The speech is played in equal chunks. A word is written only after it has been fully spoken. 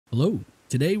Hello.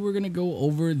 Today we're going to go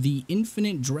over the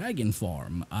Infinite Dragon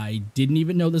Farm. I didn't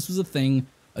even know this was a thing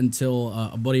until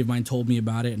a buddy of mine told me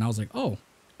about it, and I was like, oh,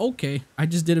 okay. I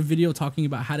just did a video talking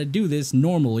about how to do this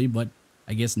normally, but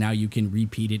I guess now you can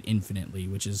repeat it infinitely,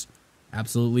 which is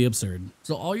absolutely absurd.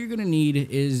 So all you're going to need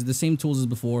is the same tools as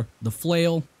before. The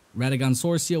flail, Radagon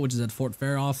Sword Seal, which is at Fort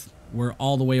Faroth. We're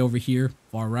all the way over here,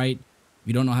 far right. If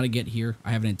you don't know how to get here,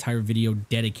 I have an entire video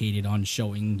dedicated on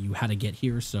showing you how to get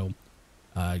here, so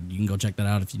you can go check that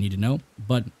out if you need to know.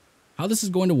 But how this is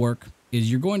going to work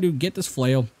is you're going to get this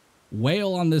flail,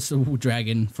 wail on this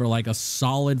dragon for like a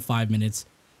solid 5 minutes,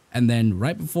 and then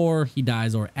right before he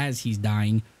dies or as he's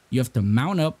dying, you have to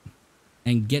mount up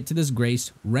and get to this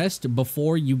grace. Rest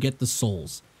before you get the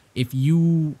souls. If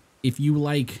you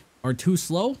like are too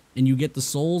slow and you get the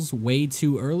souls way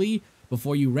too early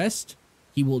before you rest,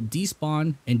 he will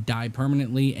despawn and die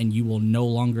permanently, and you will no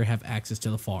longer have access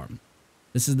to the farm.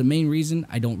 This is the main reason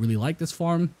I don't really like this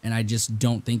farm, and I just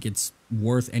don't think it's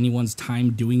worth anyone's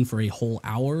time doing for a whole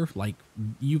hour. Like,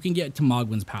 you can get to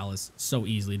Mogwin's Palace so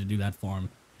easily to do that farm.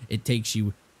 It takes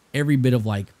you every bit of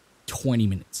like 20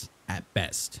 minutes at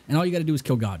best. And all you gotta do is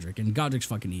kill Godric, and Godric's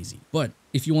fucking easy. But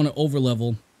if you want to over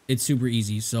level, it's super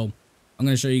easy. So I'm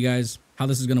gonna show you guys how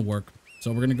this is gonna work.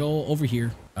 So we're gonna go over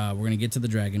here. We're gonna get to the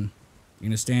dragon. You're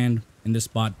gonna stand in this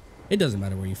spot. It doesn't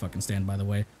matter where you fucking stand, by the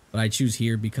way. But I choose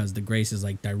here because the grace is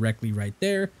like directly right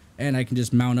there, and I can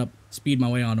just mount up, speed my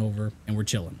way on over, and we're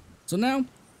chilling. So now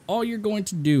all you're going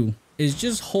to do is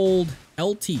just hold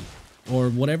LT or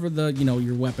whatever the,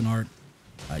 your weapon art.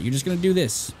 You're just going to do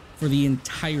this for the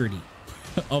entirety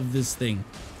of this thing,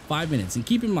 5 minutes. And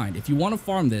keep in mind, if you want to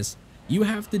farm this, you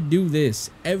have to do this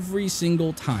every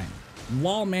single time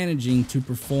while managing to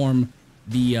perform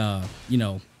the,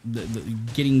 the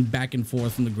getting back and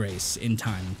forth from the grace in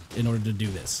time in order to do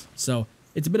this. So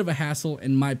it's a bit of a hassle.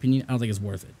 In my opinion, I don't think it's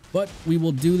worth it, but we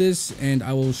will do this, and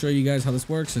I will show you guys how this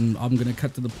works. And I'm going to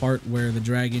cut to the part where the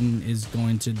dragon is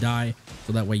going to die,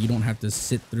 so that way you don't have to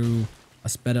sit through a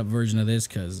sped up version of this,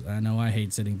 because I know I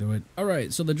hate sitting through it. All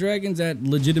right, so the dragon's at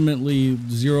legitimately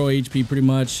 0 HP pretty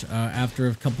much. After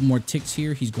a couple more ticks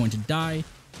here, he's going to die,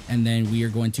 and then we are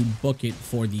going to book it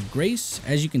for the grace.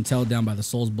 As you can tell down by the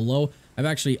souls below, I've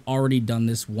actually already done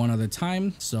this one other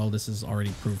time, so this is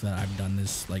already proof that I've done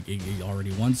this like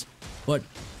already once. But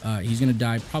he's gonna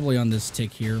die probably on this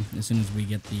tick here as soon as we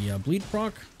get the bleed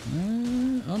proc.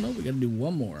 Oh no, we gotta do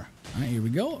one more. All right, here we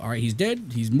go. All right, he's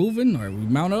dead. He's moving. All right, we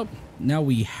mount up. Now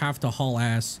we have to haul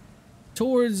ass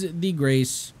towards the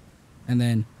grace, and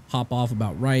then hop off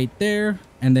about right there,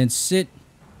 and then sit,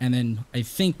 and then I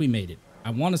think we made it.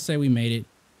 I want to say we made it.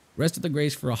 Rest at the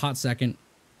grace for a hot second,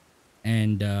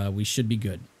 and we should be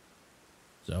good.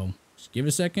 So just give it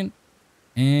a second,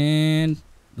 and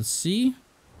let's see.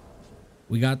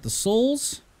 We got the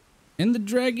souls, and the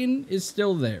dragon is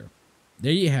still there.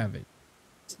 There you have it.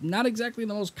 It's not exactly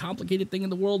the most complicated thing in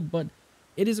the world, but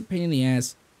it is a pain in the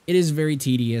ass. It is very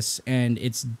tedious, and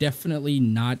it's definitely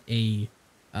not a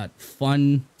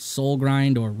fun soul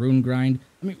grind or rune grind.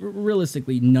 I mean,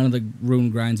 realistically, none of the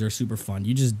rune grinds are super fun.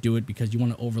 You just do it because you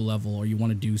want to overlevel, or you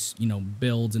want to do,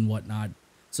 builds and whatnot.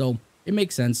 So it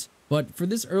makes sense. But for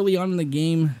this early on in the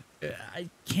game, I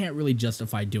can't really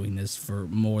justify doing this for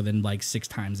more than like 6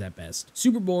 times at best.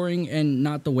 Super boring, and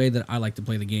not the way that I like to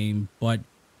play the game, but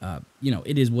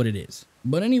it is what it is.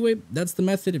 But anyway, that's the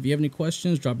method. If you have any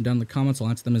questions, drop them down in the comments. I'll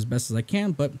answer them as best as I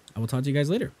can, but I will talk to you guys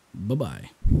later.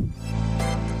 Bye-bye.